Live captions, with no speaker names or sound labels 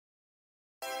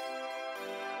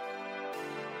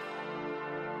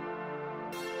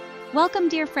Welcome,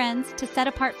 dear friends, to Set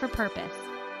Apart for Purpose.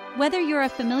 Whether you're a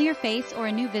familiar face or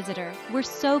a new visitor, we're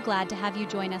so glad to have you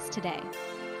join us today.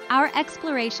 Our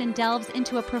exploration delves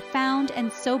into a profound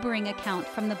and sobering account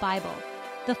from the Bible,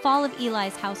 the fall of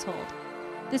Eli's household.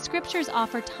 The scriptures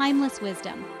offer timeless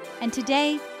wisdom, and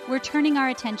today we're turning our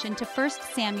attention to 1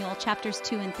 Samuel chapters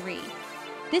 2 and 3.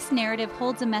 This narrative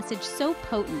holds a message so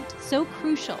potent, so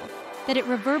crucial, that it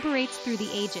reverberates through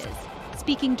the ages,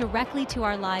 speaking directly to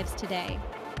our lives today.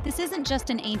 This isn't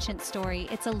just an ancient story,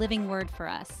 it's a living word for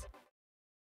us.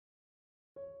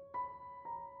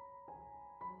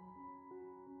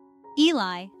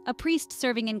 Eli, a priest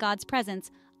serving in God's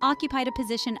presence, occupied a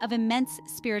position of immense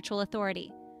spiritual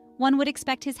authority. One would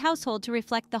expect his household to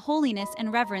reflect the holiness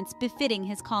and reverence befitting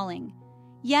his calling.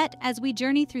 Yet, as we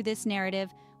journey through this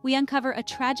narrative, we uncover a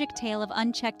tragic tale of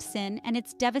unchecked sin and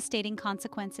its devastating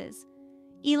consequences.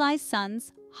 Eli's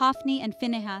sons, Hophni and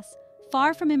Phinehas,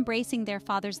 far from embracing their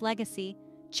father's legacy,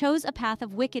 chose a path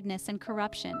of wickedness and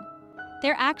corruption.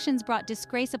 Their actions brought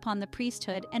disgrace upon the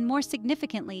priesthood and, more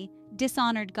significantly,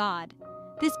 dishonored God.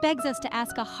 This begs us to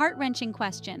ask a heart-wrenching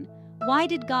question: why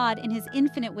did God, in his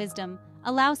infinite wisdom,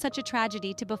 allow such a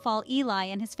tragedy to befall Eli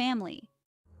and his family?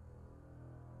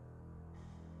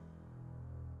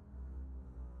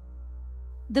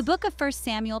 The book of 1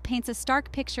 Samuel paints a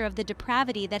stark picture of the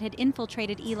depravity that had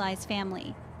infiltrated Eli's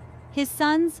family. His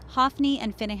sons, Hophni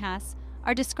and Phinehas,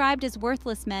 are described as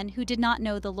worthless men who did not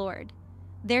know the Lord.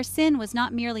 Their sin was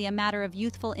not merely a matter of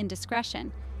youthful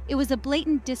indiscretion, it was a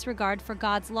blatant disregard for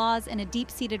God's laws and a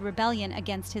deep-seated rebellion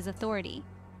against his authority.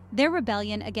 Their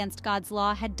rebellion against God's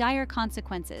law had dire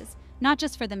consequences, not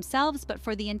just for themselves but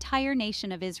for the entire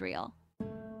nation of Israel.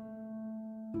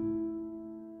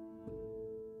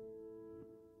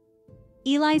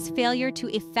 Eli's failure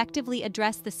to effectively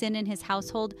address the sin in his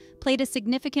household played a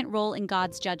significant role in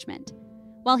God's judgment.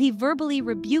 While he verbally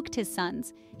rebuked his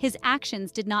sons, his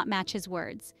actions did not match his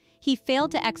words. He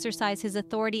failed to exercise his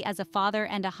authority as a father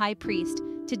and a high priest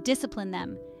to discipline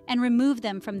them and remove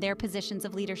them from their positions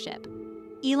of leadership.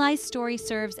 Eli's story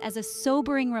serves as a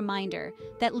sobering reminder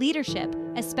that leadership,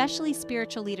 especially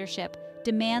spiritual leadership,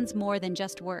 demands more than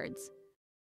just words.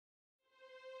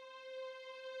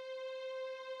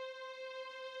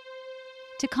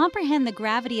 To comprehend the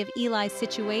gravity of Eli's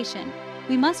situation,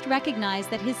 we must recognize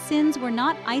that his sins were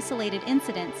not isolated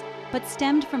incidents, but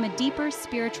stemmed from a deeper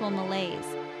spiritual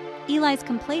malaise. Eli's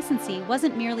complacency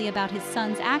wasn't merely about his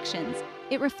sons' actions,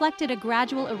 it reflected a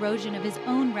gradual erosion of his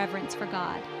own reverence for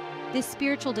God. This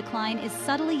spiritual decline is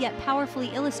subtly yet powerfully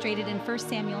illustrated in 1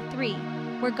 Samuel 3,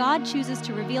 where God chooses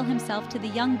to reveal himself to the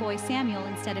young boy Samuel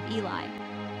instead of Eli.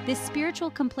 This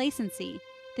spiritual complacency,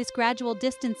 this gradual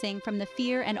distancing from the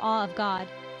fear and awe of God,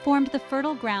 formed the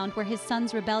fertile ground where his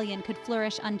son's rebellion could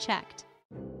flourish unchecked.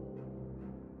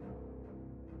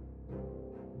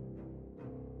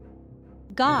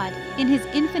 God, in his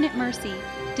infinite mercy,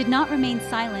 did not remain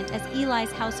silent as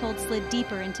Eli's household slid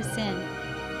deeper into sin.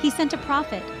 He sent a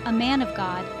prophet, a man of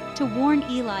God, to warn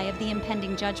Eli of the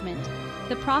impending judgment.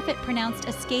 The prophet pronounced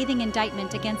a scathing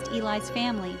indictment against Eli's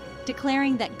family,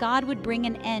 declaring that God would bring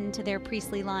an end to their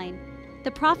priestly line. The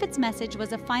prophet's message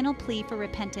was a final plea for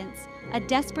repentance, a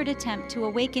desperate attempt to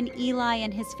awaken Eli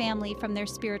and his family from their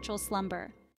spiritual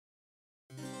slumber.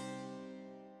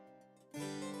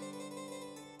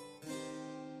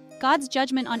 God's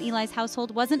judgment on Eli's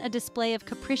household wasn't a display of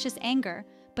capricious anger,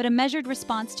 but a measured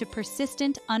response to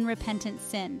persistent, unrepentant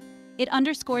sin. It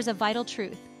underscores a vital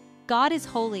truth: God is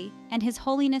holy, and his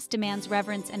holiness demands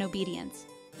reverence and obedience.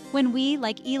 When we,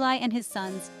 like Eli and his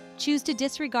sons, choose to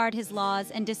disregard his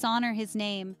laws and dishonor his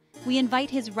name, we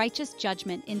invite his righteous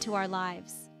judgment into our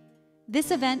lives. This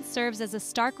event serves as a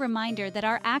stark reminder that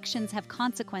our actions have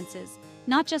consequences,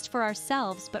 not just for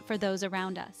ourselves, but for those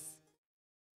around us.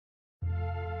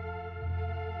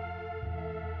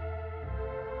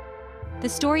 The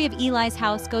story of Eli's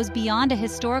house goes beyond a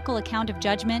historical account of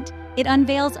judgment. It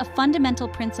unveils a fundamental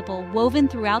principle woven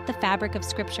throughout the fabric of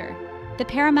Scripture: the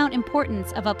paramount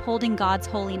importance of upholding God's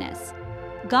holiness.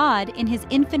 God, in his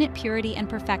infinite purity and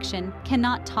perfection,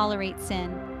 cannot tolerate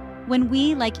sin. When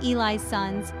we, like Eli's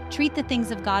sons, treat the things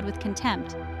of God with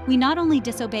contempt, we not only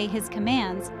disobey his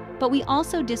commands, but we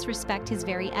also disrespect his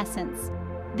very essence.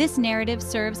 This narrative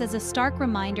serves as a stark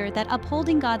reminder that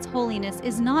upholding God's holiness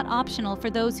is not optional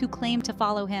for those who claim to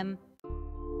follow him.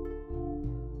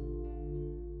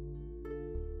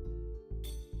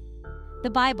 The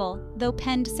Bible, though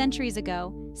penned centuries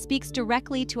ago, speaks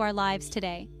directly to our lives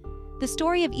today. The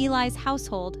story of Eli's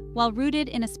household, while rooted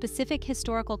in a specific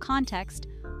historical context,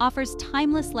 offers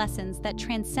timeless lessons that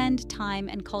transcend time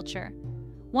and culture.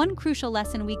 One crucial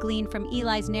lesson we glean from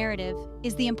Eli's narrative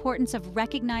is the importance of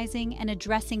recognizing and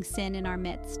addressing sin in our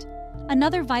midst.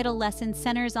 Another vital lesson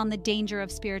centers on the danger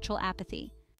of spiritual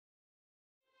apathy.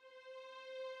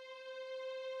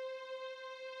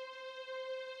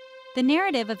 The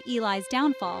narrative of Eli's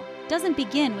downfall doesn't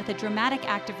begin with a dramatic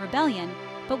act of rebellion,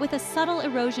 but with a subtle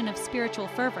erosion of spiritual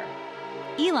fervor.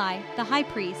 Eli, the high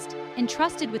priest,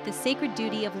 entrusted with the sacred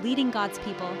duty of leading God's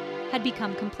people, had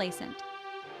become complacent.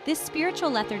 This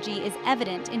spiritual lethargy is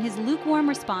evident in his lukewarm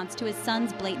response to his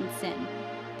son's blatant sin.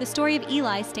 The story of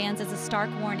Eli stands as a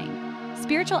stark warning.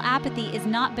 Spiritual apathy is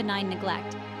not benign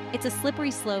neglect. It's a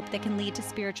slippery slope that can lead to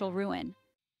spiritual ruin.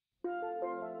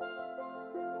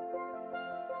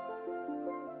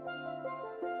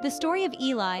 The story of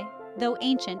Eli, though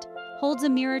ancient, holds a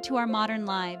mirror to our modern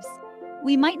lives.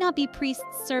 We might not be priests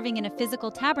serving in a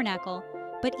physical tabernacle,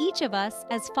 but each of us,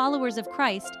 as followers of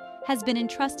Christ, has been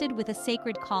entrusted with a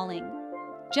sacred calling.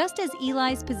 Just as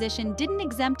Eli's position didn't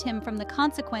exempt him from the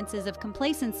consequences of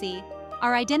complacency,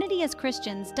 our identity as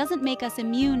Christians doesn't make us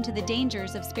immune to the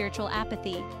dangers of spiritual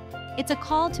apathy. It's a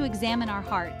call to examine our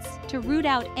hearts, to root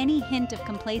out any hint of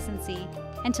complacency,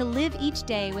 and to live each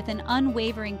day with an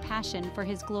unwavering passion for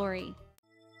His glory.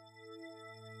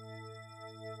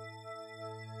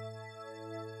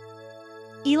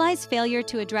 Eli's failure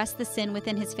to address the sin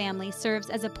within his family serves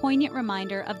as a poignant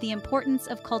reminder of the importance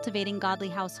of cultivating godly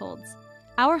households.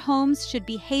 Our homes should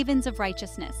be havens of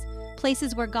righteousness,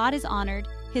 places where God is honored,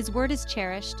 His word is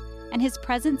cherished, and His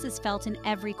presence is felt in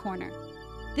every corner.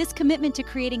 This commitment to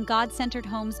creating God-centered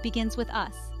homes begins with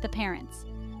us, the parents.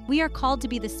 We are called to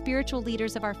be the spiritual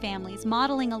leaders of our families,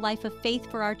 modeling a life of faith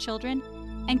for our children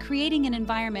and creating an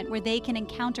environment where they can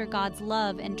encounter God's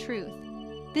love and truth.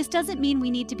 This doesn't mean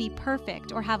we need to be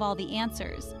perfect or have all the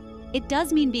answers. It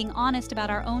does mean being honest about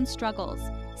our own struggles,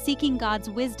 seeking God's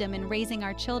wisdom in raising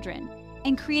our children,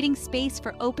 and creating space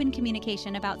for open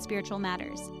communication about spiritual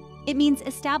matters. It means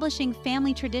establishing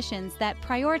family traditions that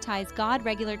prioritize God,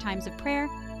 regular times of prayer,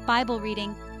 Bible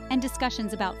reading, and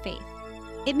discussions about faith.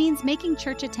 It means making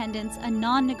church attendance a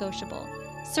non-negotiable,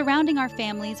 surrounding our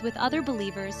families with other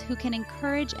believers who can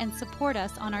encourage and support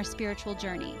us on our spiritual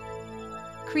journey.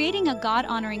 Creating a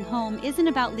God-honoring home isn't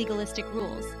about legalistic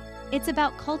rules. It's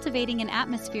about cultivating an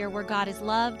atmosphere where God is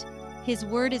loved, His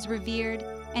word is revered,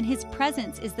 and His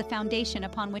presence is the foundation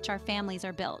upon which our families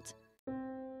are built.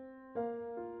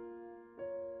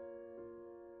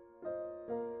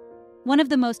 One of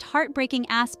the most heartbreaking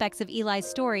aspects of Eli's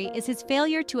story is his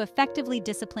failure to effectively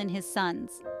discipline his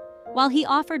sons. While he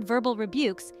offered verbal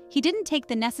rebukes, he didn't take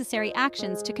the necessary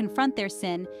actions to confront their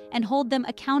sin and hold them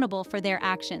accountable for their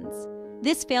actions.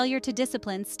 This failure to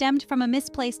discipline stemmed from a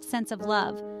misplaced sense of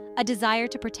love, a desire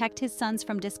to protect his sons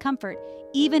from discomfort,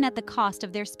 even at the cost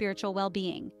of their spiritual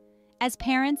well-being. As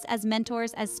parents, as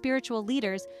mentors, as spiritual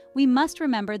leaders, we must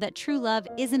remember that true love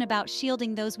isn't about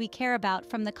shielding those we care about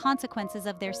from the consequences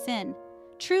of their sin.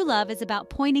 True love is about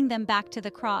pointing them back to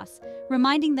the cross,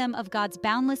 reminding them of God's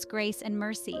boundless grace and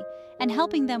mercy, and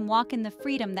helping them walk in the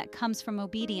freedom that comes from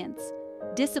obedience.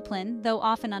 Discipline, though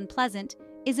often unpleasant,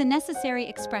 is a necessary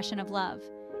expression of love.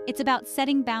 It's about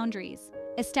setting boundaries,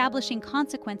 establishing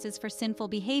consequences for sinful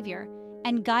behavior,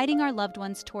 and guiding our loved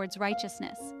ones towards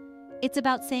righteousness. It's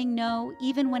about saying no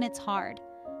even when it's hard,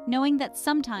 knowing that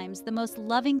sometimes the most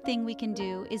loving thing we can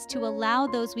do is to allow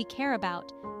those we care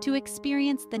about to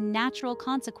experience the natural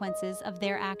consequences of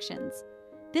their actions.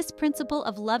 This principle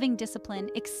of loving discipline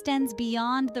extends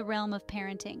beyond the realm of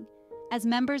parenting. As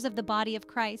members of the body of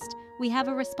Christ, we have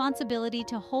a responsibility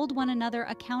to hold one another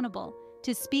accountable,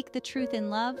 to speak the truth in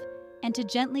love, and to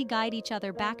gently guide each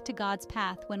other back to God's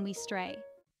path when we stray.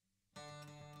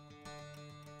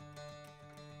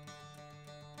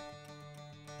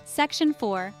 Section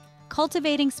 4.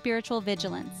 Cultivating Spiritual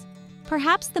Vigilance.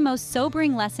 Perhaps the most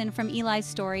sobering lesson from Eli's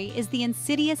story is the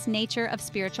insidious nature of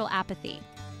spiritual apathy.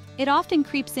 It often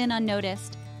creeps in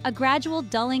unnoticed, a gradual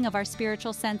dulling of our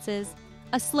spiritual senses,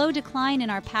 a slow decline in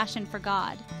our passion for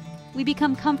God. We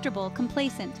become comfortable,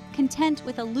 complacent, content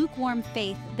with a lukewarm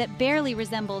faith that barely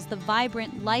resembles the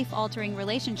vibrant, life-altering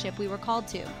relationship we were called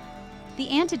to. The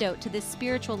antidote to this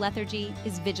spiritual lethargy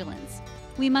is vigilance.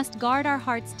 We must guard our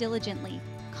hearts diligently,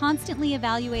 constantly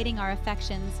evaluating our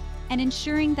affections and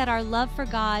ensuring that our love for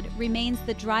God remains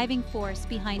the driving force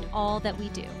behind all that we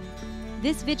do.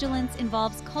 This vigilance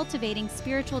involves cultivating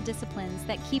spiritual disciplines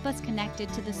that keep us connected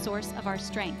to the source of our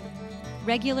strength.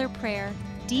 Regular prayer,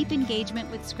 deep engagement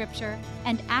with Scripture,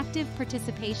 and active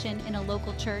participation in a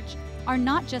local church are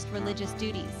not just religious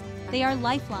duties. They are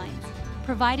lifelines,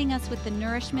 providing us with the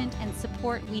nourishment and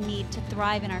support we need to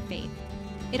thrive in our faith.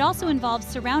 It also involves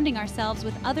surrounding ourselves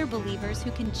with other believers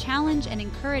who can challenge and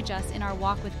encourage us in our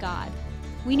walk with God.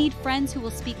 We need friends who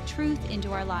will speak truth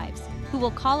into our lives, who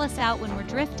will call us out when we're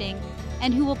drifting,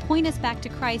 and who will point us back to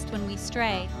Christ when we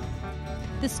stray.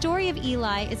 The story of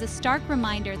Eli is a stark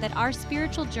reminder that our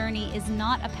spiritual journey is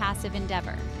not a passive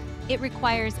endeavor. It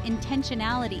requires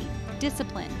intentionality,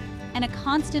 discipline, and a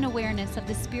constant awareness of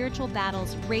the spiritual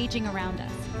battles raging around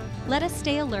us. Let us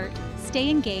stay alert, stay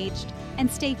engaged, and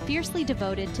stay fiercely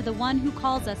devoted to the one who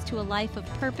calls us to a life of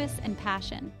purpose and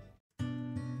passion.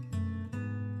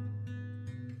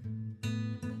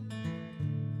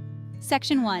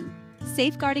 Section 1.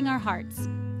 Safeguarding our hearts.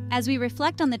 As we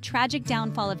reflect on the tragic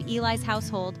downfall of Eli's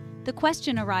household, the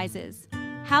question arises: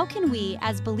 how can we,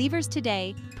 as believers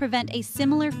today, prevent a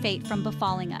similar fate from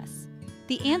befalling us?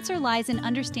 The answer lies in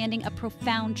understanding a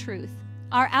profound truth.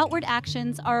 Our outward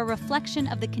actions are a reflection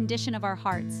of the condition of our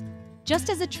hearts. Just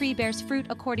as a tree bears fruit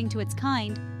according to its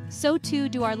kind, so too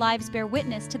do our lives bear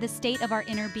witness to the state of our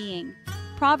inner being.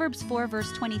 Proverbs 4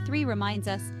 verse 23 reminds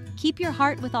us, "Keep your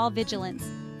heart with all vigilance,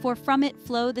 for from it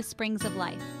flow the springs of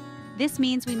life." This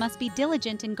means we must be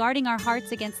diligent in guarding our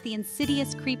hearts against the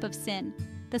insidious creep of sin,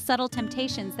 the subtle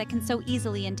temptations that can so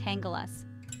easily entangle us.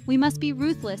 We must be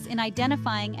ruthless in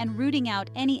identifying and rooting out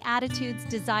any attitudes,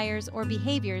 desires, or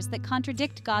behaviors that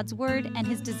contradict God's word and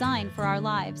His design for our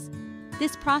lives.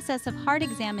 This process of heart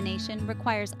examination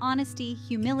requires honesty,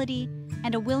 humility,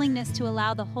 and a willingness to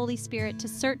allow the Holy Spirit to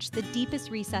search the deepest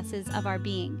recesses of our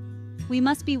being. We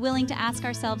must be willing to ask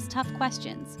ourselves tough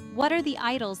questions. What are the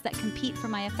idols that compete for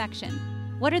my affection?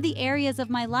 What are the areas of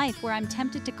my life where I'm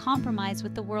tempted to compromise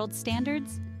with the world's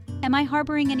standards? Am I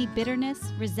harboring any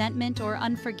bitterness, resentment, or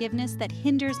unforgiveness that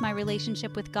hinders my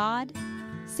relationship with God?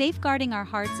 Safeguarding our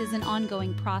hearts is an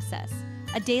ongoing process,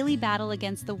 a daily battle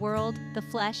against the world, the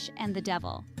flesh, and the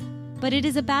devil. But it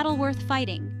is a battle worth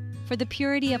fighting, for the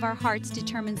purity of our hearts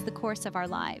determines the course of our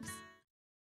lives.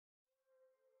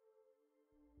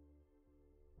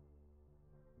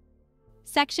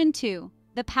 Section 2.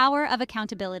 The power of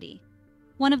accountability.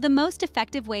 One of the most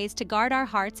effective ways to guard our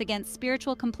hearts against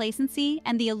spiritual complacency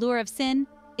and the allure of sin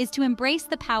is to embrace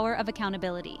the power of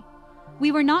accountability.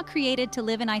 We were not created to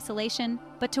live in isolation,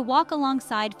 but to walk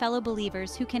alongside fellow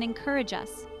believers who can encourage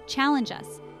us, challenge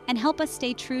us, and help us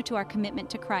stay true to our commitment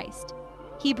to Christ.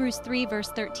 Hebrews 3 verse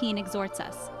 13 exhorts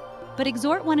us, "But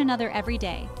exhort one another every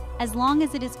day, as long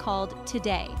as it is called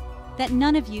today, that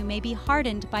none of you may be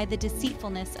hardened by the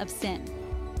deceitfulness of sin."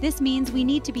 This means we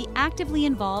need to be actively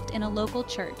involved in a local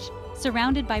church,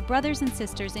 surrounded by brothers and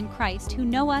sisters in Christ who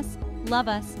know us, love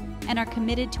us, and are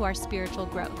committed to our spiritual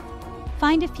growth.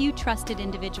 Find a few trusted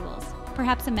individuals,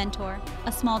 perhaps a mentor,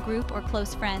 a small group, or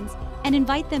close friends, and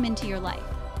invite them into your life.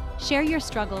 Share your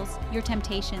struggles, your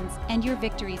temptations, and your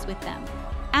victories with them.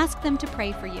 Ask them to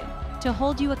pray for you, to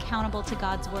hold you accountable to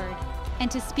God's word, and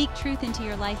to speak truth into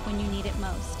your life when you need it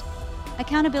most.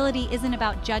 Accountability isn't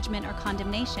about judgment or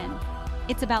condemnation.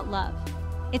 It's about love.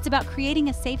 It's about creating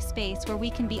a safe space where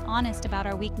we can be honest about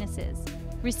our weaknesses,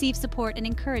 receive support and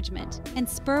encouragement, and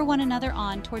spur one another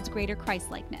on towards greater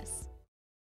Christ-likeness.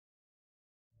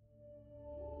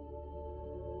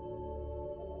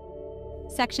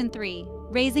 Section 3.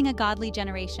 Raising a godly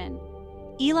generation.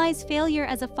 Eli's failure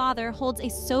as a father holds a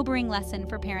sobering lesson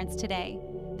for parents today.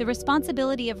 The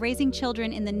responsibility of raising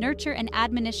children in the nurture and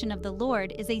admonition of the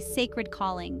Lord is a sacred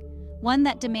calling, one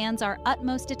that demands our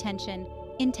utmost attention,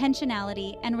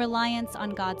 intentionality, and reliance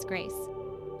on God's grace.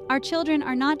 Our children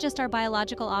are not just our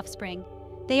biological offspring.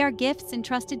 They are gifts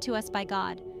entrusted to us by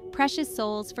God, precious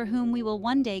souls for whom we will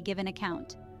one day give an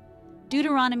account.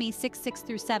 Deuteronomy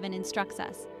 6:6-7 instructs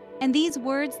us, "And these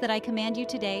words that I command you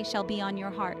today shall be on your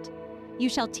heart. You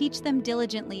shall teach them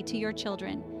diligently to your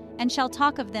children, and shall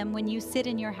talk of them when you sit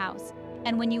in your house,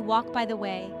 and when you walk by the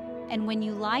way, and when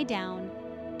you lie down,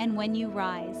 and when you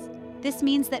rise." This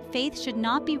means that faith should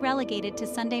not be relegated to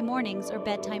Sunday mornings or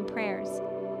bedtime prayers.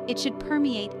 It should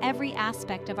permeate every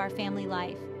aspect of our family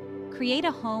life. Create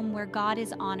a home where God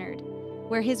is honored,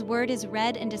 where His word is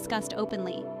read and discussed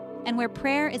openly, and where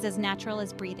prayer is as natural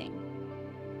as breathing.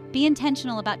 Be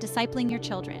intentional about discipling your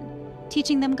children,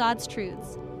 teaching them God's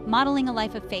truths, modeling a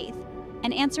life of faith,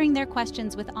 and answering their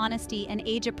questions with honesty and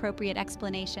age-appropriate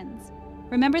explanations.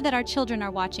 Remember that our children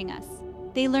are watching us.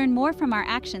 They learn more from our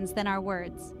actions than our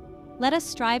words. Let us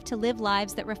strive to live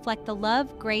lives that reflect the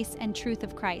love, grace, and truth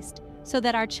of Christ, so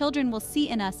that our children will see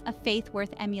in us a faith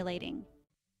worth emulating.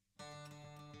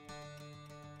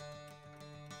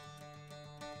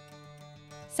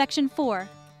 Section 4.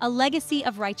 A legacy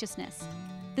of righteousness.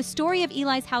 The story of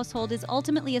Eli's household is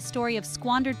ultimately a story of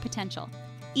squandered potential.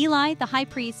 Eli, the high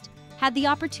priest, had the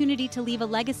opportunity to leave a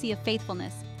legacy of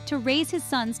faithfulness, to raise his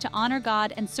sons to honor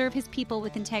God and serve his people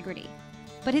with integrity.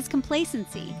 But his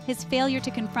complacency, his failure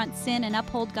to confront sin and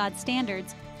uphold God's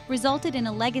standards, resulted in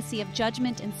a legacy of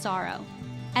judgment and sorrow.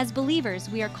 As believers,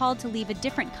 we are called to leave a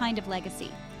different kind of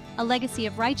legacy, a legacy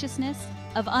of righteousness,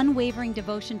 of unwavering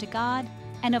devotion to God,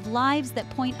 and of lives that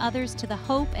point others to the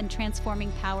hope and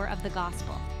transforming power of the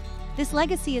gospel. This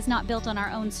legacy is not built on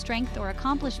our own strength or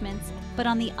accomplishments, but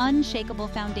on the unshakable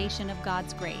foundation of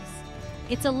God's grace.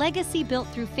 It's a legacy built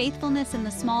through faithfulness in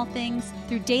the small things,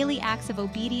 through daily acts of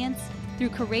obedience, through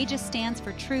courageous stands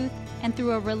for truth, and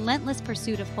through a relentless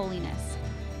pursuit of holiness.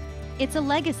 It's a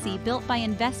legacy built by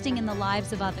investing in the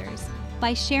lives of others,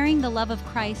 by sharing the love of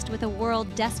Christ with a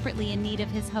world desperately in need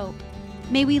of his hope.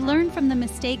 May we learn from the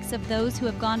mistakes of those who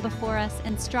have gone before us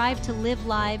and strive to live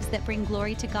lives that bring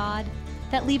glory to God,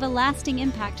 that leave a lasting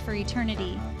impact for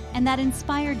eternity, and that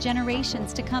inspire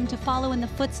generations to come to follow in the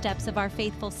footsteps of our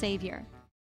faithful Savior.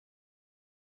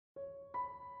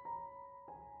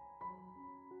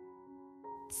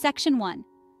 Section 1.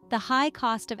 The High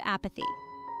Cost of Apathy.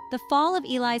 The fall of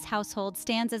Eli's household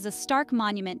stands as a stark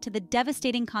monument to the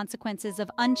devastating consequences of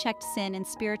unchecked sin and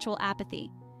spiritual apathy.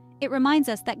 It reminds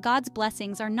us that God's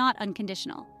blessings are not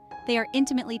unconditional. They are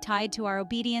intimately tied to our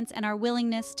obedience and our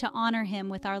willingness to honor him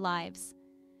with our lives.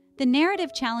 The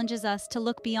narrative challenges us to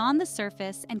look beyond the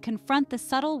surface and confront the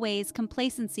subtle ways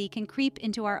complacency can creep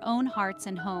into our own hearts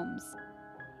and homes.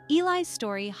 Eli's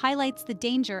story highlights the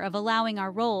danger of allowing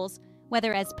our roles,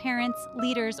 whether as parents,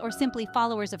 leaders, or simply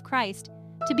followers of Christ,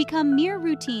 to become mere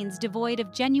routines devoid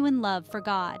of genuine love for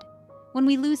God. When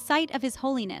we lose sight of his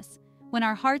holiness, when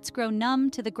our hearts grow numb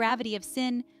to the gravity of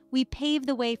sin, we pave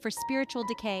the way for spiritual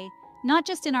decay, not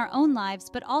just in our own lives,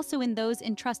 but also in those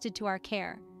entrusted to our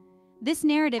care. This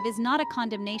narrative is not a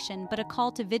condemnation, but a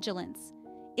call to vigilance.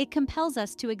 It compels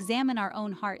us to examine our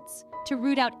own hearts, to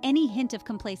root out any hint of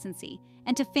complacency,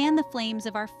 and to fan the flames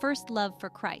of our first love for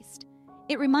Christ.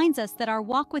 It reminds us that our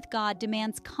walk with God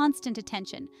demands constant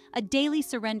attention, a daily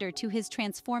surrender to his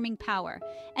transforming power,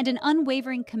 and an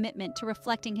unwavering commitment to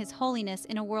reflecting his holiness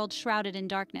in a world shrouded in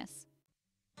darkness.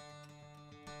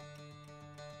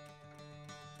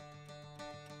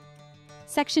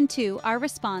 Section 2, Our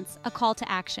Response, a Call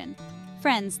to Action.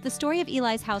 Friends, the story of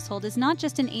Eli's household is not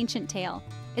just an ancient tale,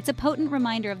 it's a potent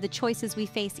reminder of the choices we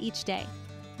face each day.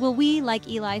 Will we, like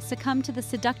Eli, succumb to the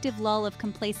seductive lull of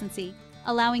complacency,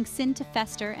 allowing sin to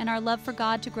fester and our love for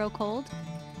God to grow cold?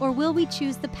 Or will we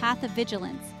choose the path of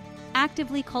vigilance,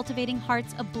 actively cultivating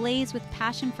hearts ablaze with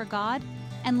passion for God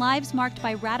and lives marked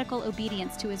by radical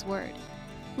obedience to his word?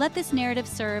 Let this narrative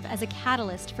serve as a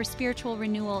catalyst for spiritual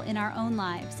renewal in our own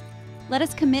lives. Let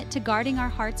us commit to guarding our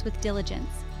hearts with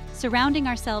diligence, surrounding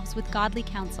ourselves with godly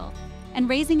counsel, and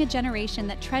raising a generation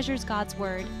that treasures God's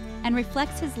word and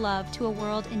reflects his love to a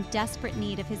world in desperate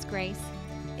need of his grace.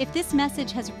 If this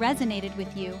message has resonated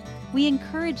with you, we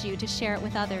encourage you to share it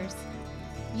with others.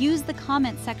 Use the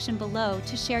comment section below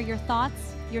to share your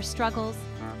thoughts, your struggles,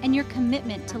 and your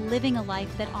commitment to living a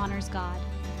life that honors God.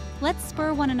 Let's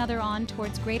spur one another on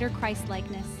towards greater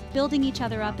Christ-likeness, building each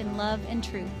other up in love and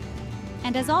truth.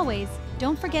 And as always,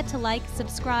 don't forget to like,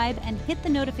 subscribe, and hit the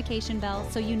notification bell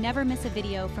so you never miss a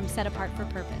video from Set Apart for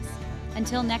Purpose.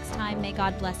 Until next time, may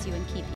God bless you and keep you.